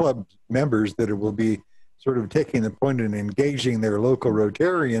e-club members that it will be sort of taking the point and engaging their local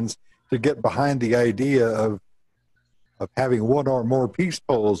Rotarians to get behind the idea of having one or more peace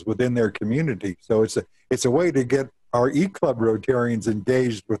poles within their community. So it's a way to get our e-club Rotarians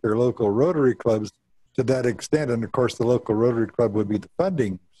engaged with their local Rotary clubs to that extent. And of course, the local Rotary club would be the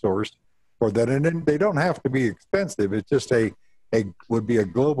funding source for that. And then they don't have to be expensive. It's just would be a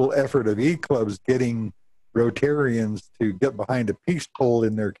global effort of e-clubs getting Rotarians to get behind a peace pole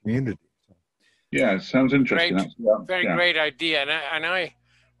in their community. Yeah, it sounds interesting. Great idea. And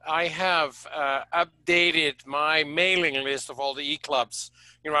I have updated my mailing list of all the e-clubs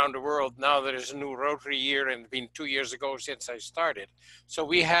around the world. Now there's a new Rotary year, and it's been 2 years ago since I started. So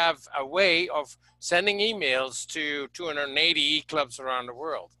we have a way of sending emails to 280 e-clubs around the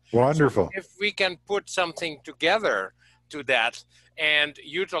world. Wonderful. So if we can put something together to that and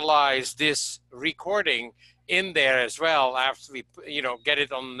utilize this recording in there as well after we get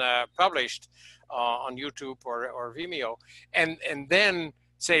it on published on YouTube or Vimeo, and then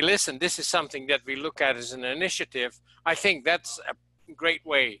say, listen, this is something that we look at as an initiative. I think that's a great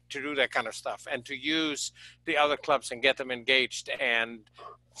way to do that kind of stuff and to use the other clubs and get them engaged and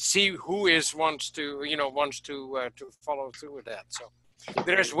see who wants to follow through with that. So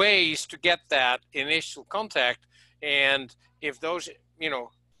there's ways to get that initial contact. And if those,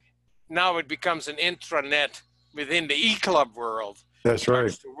 now it becomes an intranet within the e-club world. That's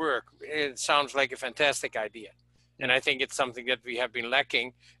right. To work. It sounds like a fantastic idea. And I think it's something that we have been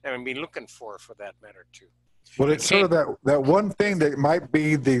lacking and been looking for that matter too. Well, it's sort of that one thing that might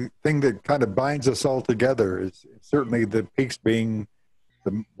be the thing that kind of binds us all together is certainly the peace being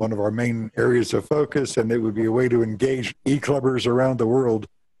one of our main areas of focus, and it would be a way to engage e-clubbers around the world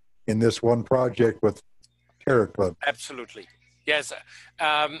in this one project with Terra Club. Absolutely. Yes.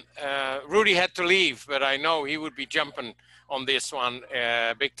 Rudy had to leave, but I know he would be jumping on this one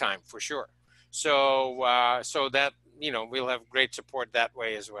big time for sure. So that, we'll have great support that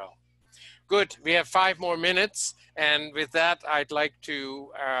way as well. Good. We have 5 more minutes. And with that, I'd like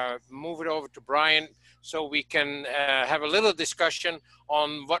to move it over to Brian so we can have a little discussion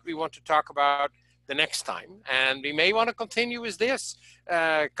on what we want to talk about the next time. And we may want to continue with this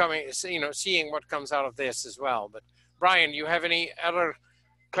seeing what comes out of this as well. But Brian, you have any other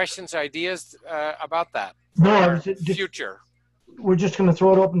questions, ideas about that? No, I for was just, future. we're just going to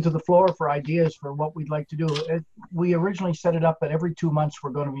throw it open to the floor for ideas for what we'd like to do. We originally set it up that every 2 months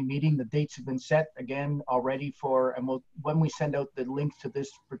we're going to be meeting. The dates have been set again already for, and when we send out the link to this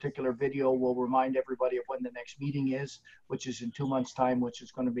particular video, we'll remind everybody of when the next meeting is, which is in 2 months' time, which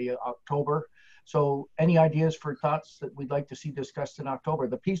is going to be October. So any ideas for thoughts that we'd like to see discussed in October?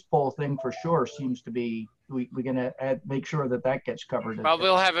 The peace poll thing for sure seems to be, we're going to make sure that that gets covered. Well,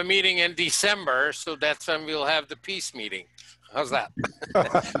 we'll have a meeting in December, so that's when we'll have the peace meeting. How's that?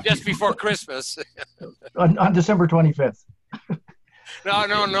 Just before Christmas. on December 25th. No,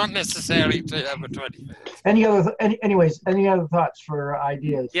 not necessarily to have a 25th. Any other thoughts for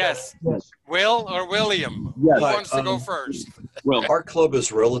ideas? Yes. Yes. Will or William? Yes. Who wants to go first? Well, our club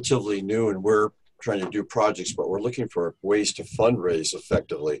is relatively new and we're trying to do projects, but we're looking for ways to fundraise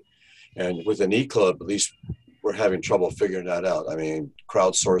effectively. And with an e-club, at least we're having trouble figuring that out. I mean,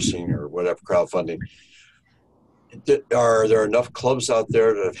 crowdsourcing or whatever, crowdfunding. Are there enough clubs out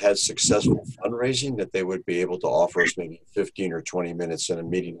there that have had successful fundraising that they would be able to offer us maybe 15 or 20 minutes in a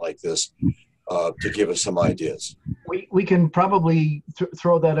meeting like this to give us some ideas? We can probably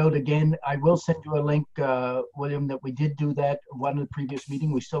throw that out again. I will send you a link, William, that we did do that one of the previous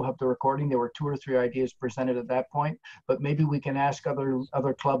meeting. We still have the recording. There were 2 or 3 ideas presented at that point, but maybe we can ask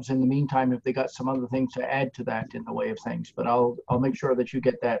other clubs in the meantime if they got some other things to add to that in the way of things. But I'll make sure that you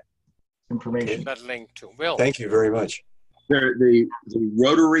get that information. That link to Will. Thank you very much. The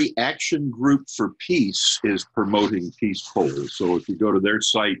Rotary Action Group for Peace is promoting peace polls. So if you go to their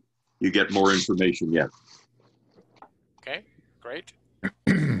site, you get more information yet. Okay, great.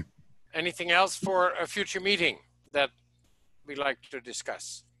 Anything else for a future meeting that we'd like to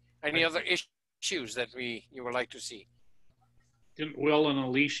discuss? Any other issues that you would like to see? Didn't Will and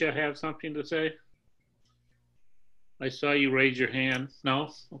Alicia have something to say? I saw you raise your hand. No?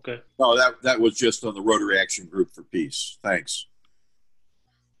 Okay. No, that was just on the Rotary Action Group for Peace. Thanks.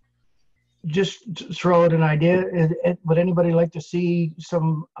 Just throw out an idea. Would anybody like to see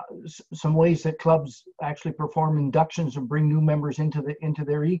some ways that clubs actually perform inductions and bring new members into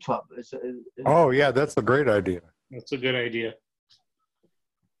their e-club? Oh yeah, that's a great idea. That's a good idea.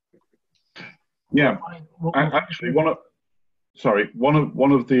 Yeah, actually, one of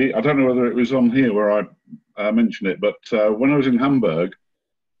the, I don't know whether it was on here where I mentioned it, but when I was in Hamburg,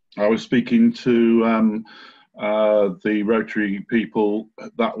 I was speaking to the Rotary people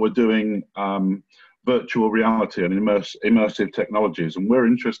that were doing virtual reality and immersive technologies, and we're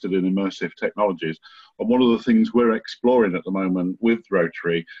interested in immersive technologies. And one of the things we're exploring at the moment with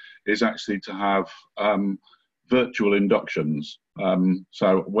Rotary is actually to have virtual inductions.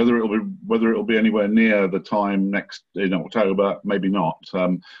 So whether it'll be anywhere near the time next in October, maybe not.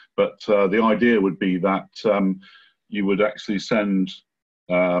 But the idea would be that you would actually send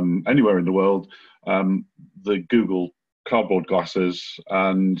anywhere in the world the Google Cardboard glasses,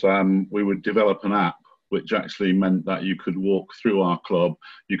 and we would develop an app which actually meant that you could walk through our club,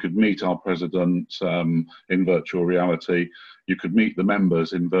 you could meet our president in virtual reality, you could meet the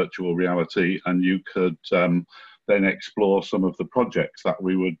members in virtual reality, and you could then explore some of the projects that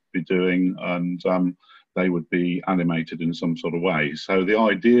we would be doing, and they would be animated in some sort of way. So the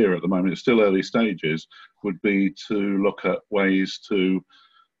idea at the moment, it's still early stages, would be to look at ways to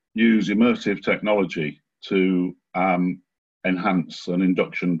use immersive technology to enhance an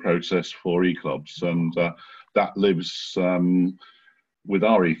induction process for e-clubs, and that lives with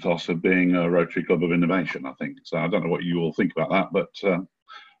our ethos of being a Rotary Club of Innovation, I think. So I don't know what you all think about that, but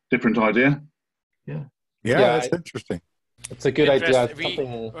different idea. Yeah, that's interesting. It's a good idea.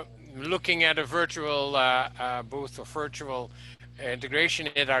 Looking at a virtual booth or virtual integration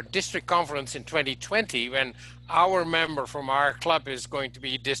at our district conference in 2020, when our member from our club is going to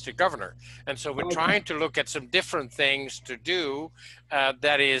be district governor. And so we're trying to look at some different things to do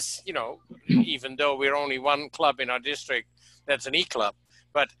that is, even though we're only one club in our district, that's an e-club,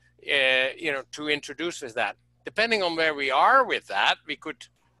 but, to introduce with that. Depending on where we are with that, we could,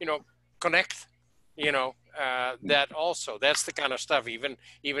 connect, that also. That's the kind of stuff, even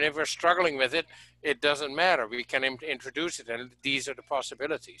if we're struggling with it, it doesn't matter. We can introduce it, and these are the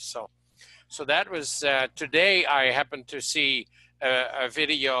possibilities. So that was, today I happened to see a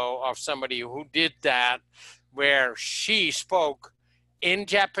video of somebody who did that, where she spoke in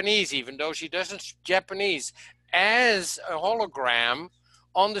Japanese, even though she doesn't speak Japanese, as a hologram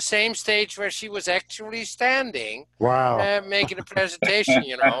on the same stage where she was actually standing. Wow. Making a presentation,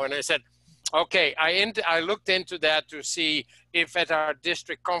 and I said, okay, I looked into that to see if at our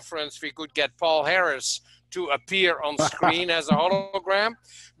district conference we could get Paul Harris to appear on screen as a hologram,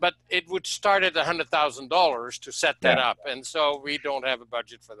 but it would start at $100,000 to set that up. And so we don't have a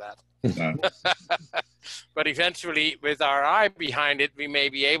budget for that. But eventually, with our eye behind it, we may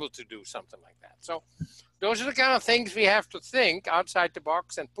be able to do something like that. So those are the kind of things we have to think outside the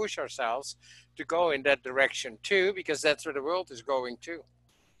box and push ourselves to go in that direction too, because that's where the world is going too.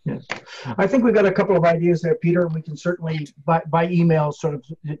 Yes, I think we've got a couple of ideas there, Peter. We can certainly by email sort of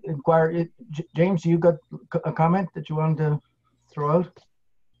inquire. James, you got a comment that you wanted to throw out?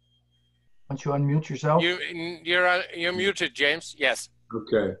 Why don't you unmute yourself? You're muted, James. Yes.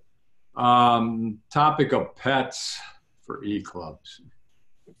 Okay. Topic of pets for e-clubs.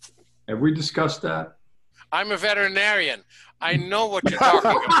 Have we discussed that? I'm a veterinarian. I know what you're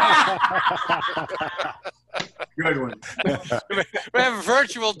talking about. Good one. We have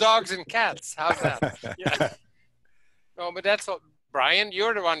virtual dogs and cats. How's that? Yeah. No, but that's what, Brian,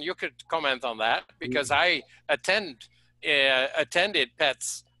 you're the one, you could comment on that because I attended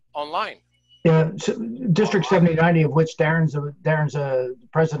pets online. Yeah, so District 7090, of which Darren's a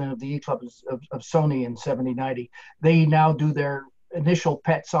president of the E-Club of Sony in 7090. They now do their initial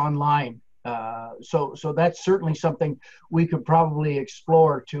pets online. So that's certainly something we could probably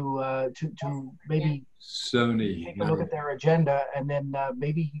explore to maybe Sony take a look at their agenda, and then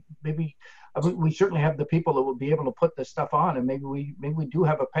maybe we certainly have the people that will be able to put this stuff on, and maybe we do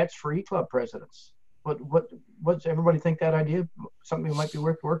have a pets for E-Club presidents. What's everybody think that idea? Something that might be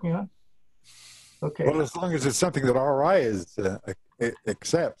worth working on? Okay. Well, as long as it's something that RI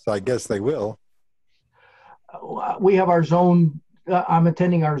accepts, I guess they will. We have our zone. I'm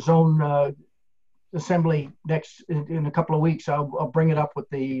attending our zone assembly in a couple of weeks. I'll bring it up with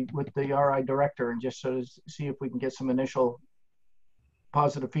the RI director and just sort of see if we can get some initial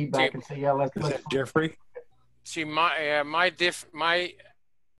positive feedback and say, yeah, let's Jeffrey. See, my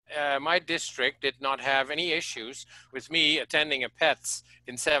district did not have any issues with me attending a pets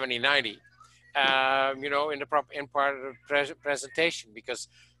in 7090. In part of the presentation, because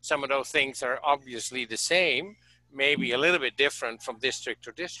some of those things are obviously the same, maybe a little bit different from district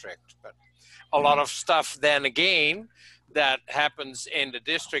to district, but a lot of stuff then again that happens in the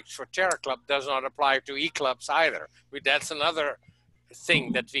district for Terra Club does not apply to E-Clubs either. That's another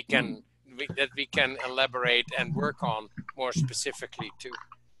thing that we can elaborate and work on more specifically too.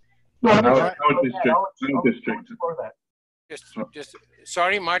 Our district.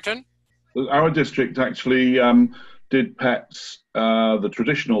 Sorry, Martin. Our district actually did pets the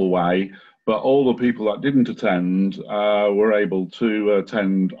traditional way, but all the people that didn't attend were able to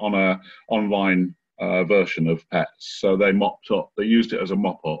attend on a online version of pets. So they used it as a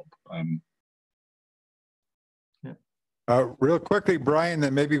mop-up. Real quickly, Brian,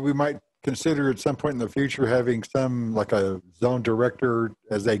 that maybe we might consider at some point in the future having some, like a zone director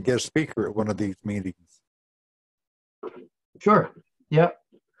as a guest speaker at one of these meetings. Sure. Yeah.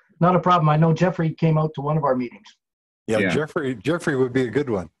 Not a problem. I know Jeffrey came out to one of our meetings. Yeah. Jeffrey would be a good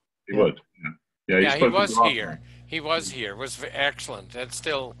one. He would. Yeah, he was here. He was here. It was excellent. That's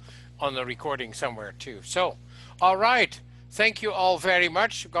still on the recording somewhere too. So, all right. Thank you all very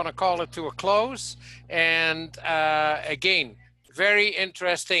much. We're going to call it to a close. And again, very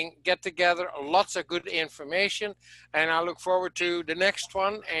interesting get together. Lots of good information. And I look forward to the next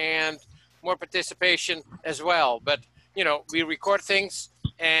one and more participation as well. But, we record things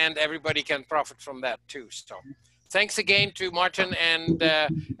and everybody can profit from that too. So thanks again to Martin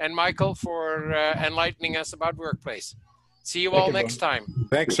and Michael for enlightening us about Workplace. See you all next time.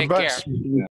 Thanks so much. Take care.